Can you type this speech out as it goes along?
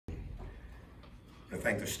I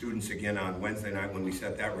thank the students again on Wednesday night when we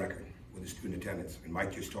set that record with the student attendance. And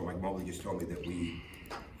Mike Mobley just told me that we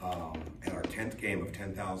had our 10th game of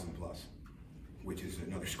 10,000 plus, which is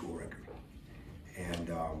another school record. And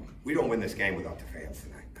we don't win this game without the fans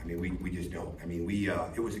tonight. I mean, we just don't. I mean,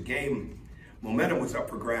 it was a game, momentum was up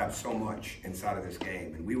for grabs so much inside of this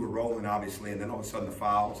game. And we were rolling, obviously, and then all of a sudden the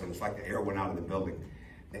fouls, and it's like the air went out of the building.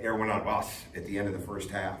 The air went out of us at the end of the first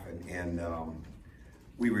half. And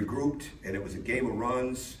we regrouped, and it was a game of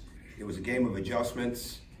runs. It was a game of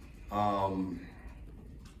adjustments.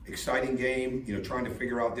 Exciting game, you know, trying to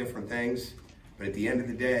figure out different things. But at the end of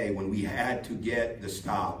the day, when we had to get the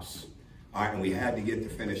stops, and we had to get the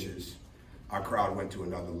finishes, our crowd went to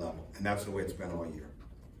another level. And that's the way it's been all year.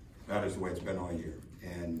 That is the way it's been all year.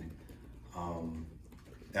 And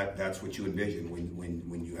that's what you envision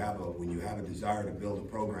when you have a desire to build a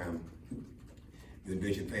program. You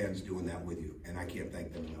envision fans doing that with you, and I can't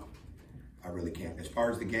thank them enough. I really can't. As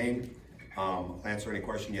far as the game, I'll answer any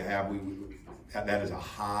question you have. That is a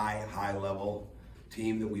high level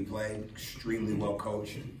team that we play, extremely well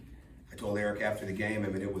coached. I told Eric after the game, I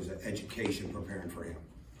mean, it was an education preparing for him.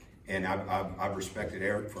 And I've respected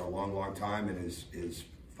Eric for a long time, and his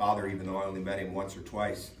father, even though I only met him once or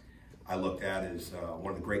twice, I looked at as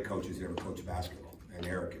one of the great coaches that ever coached basketball. And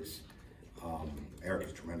Eric is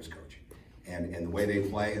a tremendous coach. And the way they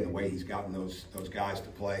play and the way he's gotten those guys to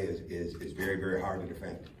play is very hard to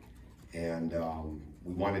defend. And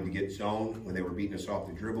we wanted to get zone when they were beating us off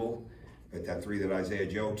the dribble, but that three that Isaiah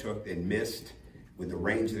Joe took and missed with the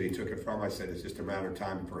range that he took it from, I said it's just a matter of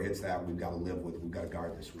time before it hits that. We've got to live with it. We've got to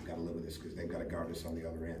guard this. We've got to live with this because they've got to guard us on the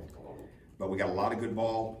other end. But we got a lot of good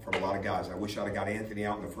ball from a lot of guys. I wish I'd have got Anthony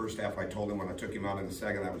out in the first half. I told him when I took him out in the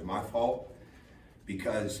second that was my fault,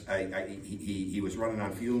 because he was running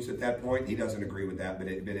on fumes at that point. He doesn't agree with that, but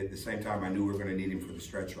at the same time, I knew we were going to need him for the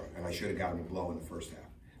stretch run, and I should have gotten him a blow in the first half,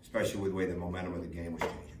 especially with the way the momentum of the game was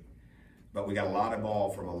changing. But we got a lot of ball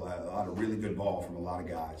from a lot of really good ball from a lot of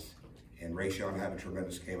guys, and Rayshon had a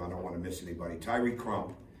tremendous game. I don't want to miss anybody. Tyree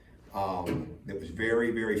Crump, it was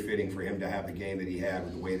very fitting for him to have the game that he had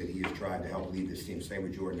with the way that he has tried to help lead this team. Same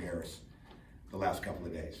with Jordan Harris the last couple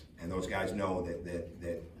of days, and those guys know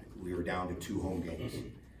that we were down to 2 home games,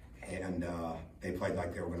 and they played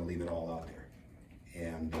like they were going to leave it all out there.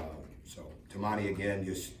 And so Tamani, again,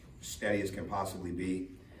 just steady as can possibly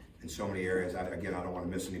be in so many areas. I don't want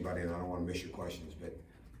to miss anybody, and I don't want to miss your questions, but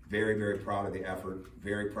very proud of the effort,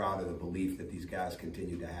 very proud of the belief that these guys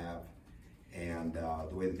continue to have, and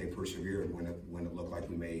the way that they persevered when it looked like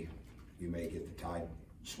we may get the tide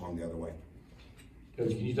swung the other way. Coach,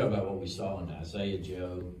 can you talk about what we saw in Isaiah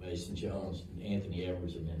Joe, Mason Jones, Anthony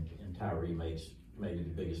Edwards, and Tyree makes maybe the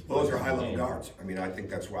biggest? Well, those are high-level guards. I mean, I think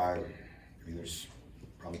that's why. I mean, there's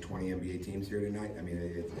probably 20 NBA teams here tonight. I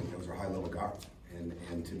mean, those are high-level guards,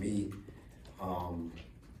 and to me,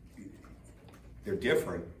 they're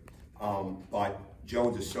different. But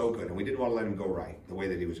Jones is so good, and we didn't want to let him go right the way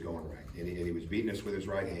that he was going right. And he was beating us with his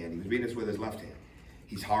right hand. He was beating us with his left hand.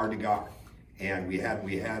 He's hard to guard. And we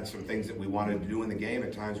had some things that we wanted to do in the game.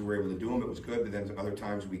 At times we were able to do them. It was good. But then other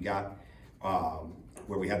times we got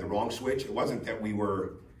where we had the wrong switch. It wasn't that we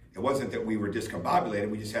were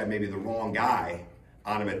discombobulated. We just had maybe the wrong guy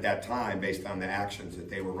on him at that time based on the actions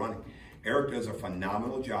that they were running. Eric does a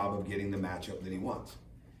phenomenal job of getting the matchup that he wants.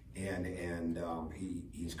 And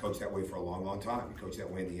he's coached that way for a long time. He coached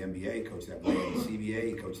that way in the NBA, he coached that way in the CBA,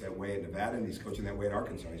 he coached that way at Nevada, and he's coaching that way at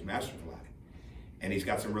Arkansas. He's masterful at it. And he's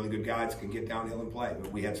got some really good guys that can get downhill and play,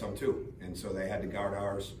 but we had some too. And so they had to guard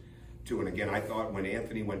ours too. And again, I thought when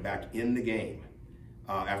Anthony went back in the game,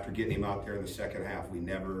 after getting him out there in the second half, he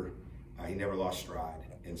never lost stride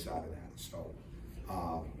inside of that. So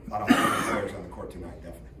a lot of high players on the court tonight,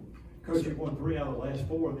 definitely. Coach, you won 3 out of the last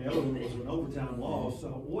 4, and the other one was an overtime loss. So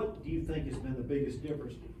what do you think has been the biggest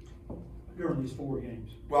difference during these 4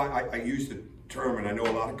 games? Well, I use the term, and I know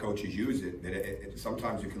a lot of coaches use it, that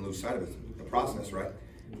sometimes you can lose sight of it, the process, right?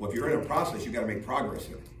 Well, if you're in a process, you got to make progress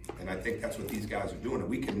in it. And I think that's what these guys are doing. And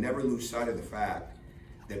we can never lose sight of the fact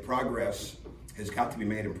that progress has got to be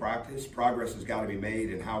made in practice. Progress has got to be made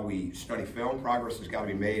in how we study film. Progress has got to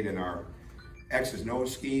be made in our X's and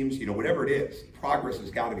O's schemes, you know, whatever it is, progress has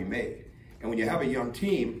got to be made. And when you have a young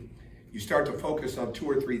team, you start to focus on 2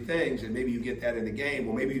 or 3 things, and maybe you get that in the game.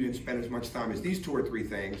 Well, maybe you didn't spend as much time as these 2 or 3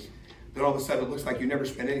 things, then all of a sudden it looks like you never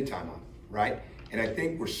spent any time on it, right? And I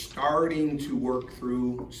think we're starting to work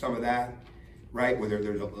through some of that, right? Where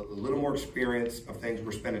there's a little more experience of things.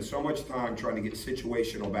 We're spending so much time trying to get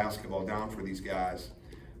situational basketball down for these guys,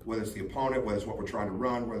 whether it's the opponent, whether it's what we're trying to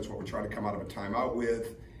run, whether it's what we're trying to come out of a timeout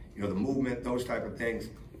with, you know, the movement, those type of things,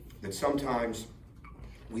 that sometimes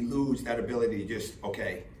we lose that ability to just,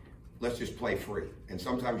 okay, let's just play free. And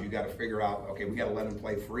sometimes you got to figure out, okay, we got to let them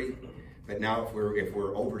play free. But now if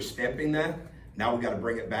we're overstepping that, now we got to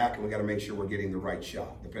bring it back and we got to make sure we're getting the right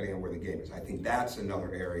shot, depending on where the game is. I think that's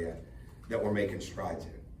another area that we're making strides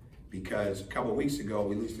in. Because a couple of weeks ago,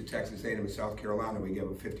 we lose to Texas A&M and South Carolina, we gave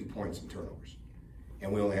them 50 points in turnovers.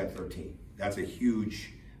 And we only had 13. That's a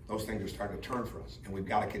huge, those things are starting to turn for us. And we've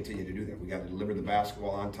got to continue to do that. We got to deliver the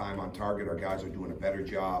basketball on time, on target. Our guys are doing a better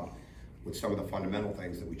job with some of the fundamental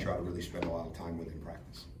things that we try to really spend a lot of time with in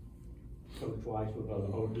practice. Coach Weiss with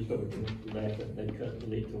just over 2 minutes left, they cut the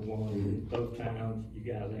lead to 1. Both times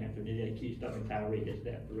you guys answered, and they keep stuffing Tyree gets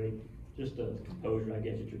that 3. Just the composure, I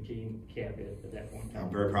guess, that your team kept at that point in time.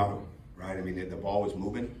 I'm very proud of him, right? I mean, the ball was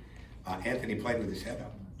moving. Anthony played with his head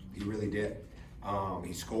up. He really did.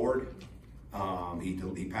 He scored.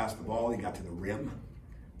 He passed the ball. He got to the rim.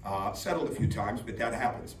 Settled a few times, but that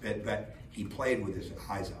happens. But he played with his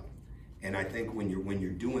eyes up. And I think when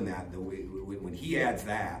you're doing that, when he adds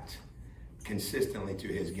that consistently to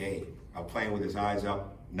his game of playing with his eyes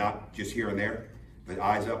up, not just here and there, but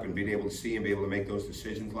eyes up and being able to see and be able to make those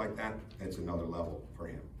decisions like that, that's another level for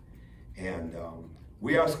him. And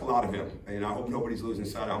we ask a lot of him, and I hope nobody's losing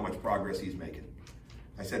sight of how much progress he's making.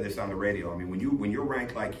 I said this on the radio. I mean, when you're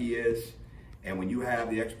ranked like he is, and when you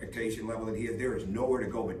have the expectation level that he is, there is nowhere to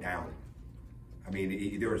go but down. I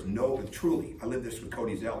mean, there is truly, I lived this with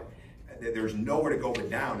Cody Zeller. There's nowhere to go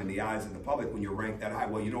but down in the eyes of the public when you're ranked that high.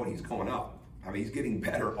 Well, you know what? He's going up. I mean, he's getting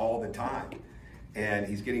better all the time. And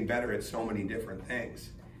he's getting better at so many different things.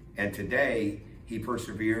 And today, he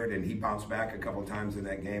persevered and he bounced back a couple times in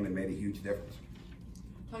that game and made a huge difference.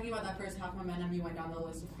 Talking about that first half momentum, you went down the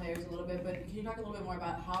list of players a little bit, but can you talk a little bit more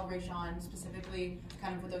about how Rayshawn specifically,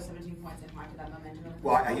 kind of with those 17 points, impacted that momentum?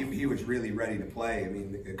 Well, he was really ready to play. I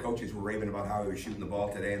mean, the coaches were raving about how he was shooting the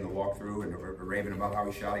ball today in the walkthrough, and were raving about how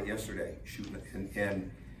he shot it yesterday, shooting it.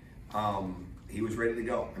 And he was ready to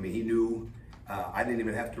go. I mean, he knew. I didn't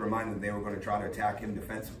even have to remind them they were going to try to attack him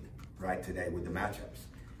defensively, right, today with the matchups.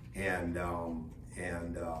 And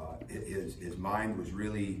his mind was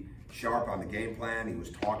really sharp on the game plan. He was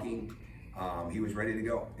talking. He was ready to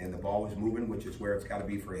go. And the ball was moving, which is where it's got to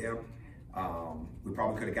be for him. We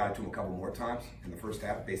probably could have got it to him a couple more times in the first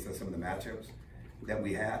half based on some of the matchups that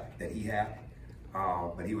he had.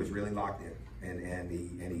 But he was really locked in. And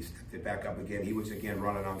he stepped it back up again. He was, again,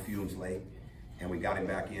 running on fumes late. And we got him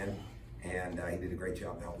back in. And he did a great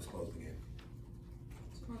job to help us close the game.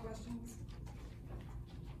 More questions?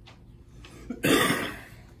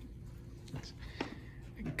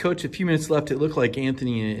 Coach, a few minutes left. It looked like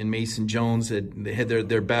Anthony and Mason Jones had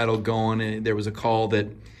their battle going, and there was a call that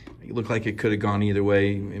it looked like it could have gone either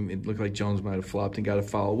way. It looked like Jones might have flopped and got a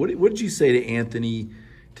foul. What did you say to Anthony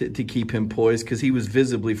to keep him poised? Because he was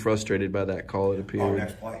visibly frustrated by that call, it appeared. Oh,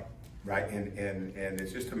 next play. Right, and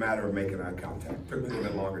it's just a matter of making eye contact. It took me a little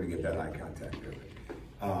bit longer to get that eye contact there.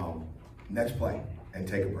 Next play, and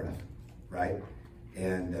take a breath, right?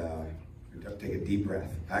 And take a deep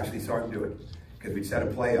breath. I actually saw him do it because we'd set a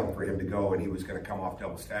play up for him to go, and he was going to come off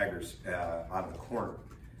double staggers out of the corner,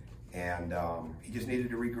 and he just needed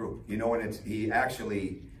to regroup. You know, and he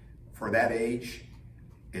actually, for that age,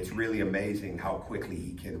 it's really amazing how quickly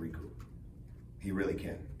he can regroup. He really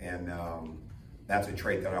can, and. That's a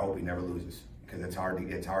trait that I hope he never loses, because it's hard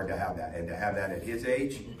to have that, and to have that at his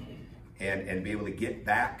age, and be able to get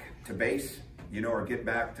back to base, you know, or get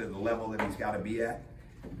back to the level that he's got to be at.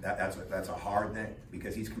 That's a hard thing,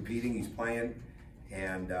 because he's competing, he's playing,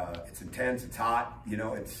 and it's intense, it's hot, you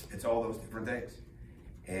know, it's all those different things,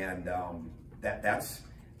 and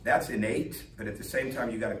that's innate. But at the same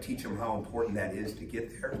time, you got to teach him how important that is to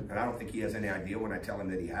get there. And I don't think he has any idea when I tell him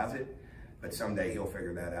that he has it. But someday he'll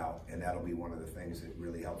figure that out, and that'll be one of the things that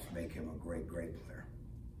really helps make him a great, great player.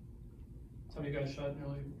 Some of you guys shot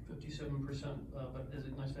nearly 57%, but is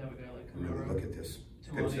it nice to have a guy like Really look at this.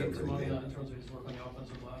 Timoni in terms of his work on the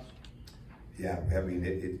offensive glass? Yeah, I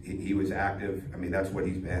mean, he was active. I mean, that's what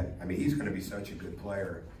he's been. I mean, he's going to be such a good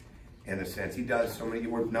player in a sense. He does so many,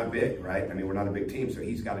 we're not big, right? I mean, we're not a big team, so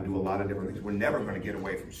he's got to do a lot of different things. We're never going to get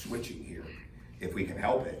away from switching here if we can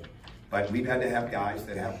help it. But we've had to have guys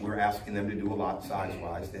that we're asking them to do a lot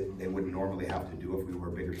size-wise that they wouldn't normally have to do if we were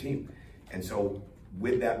a bigger team. And so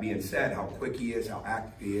with that being said, how quick he is, how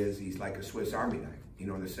active he is, he's like a Swiss Army knife, you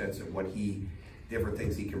know, in the sense of different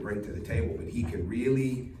things he can bring to the table. But he can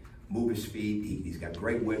really move his feet. He's got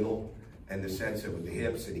great wiggle in the sense of with the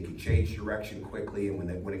hips, and he can change direction quickly.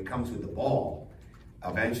 And when it comes with the ball,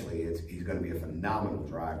 eventually he's going to be a phenomenal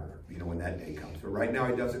driver, you know, when that day comes. But right now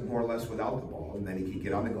he does it more or less without the ball, and then he can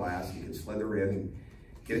get on the glass, he can slither in and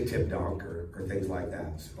get a tip dunk or things like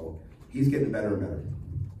that. So he's getting better and better.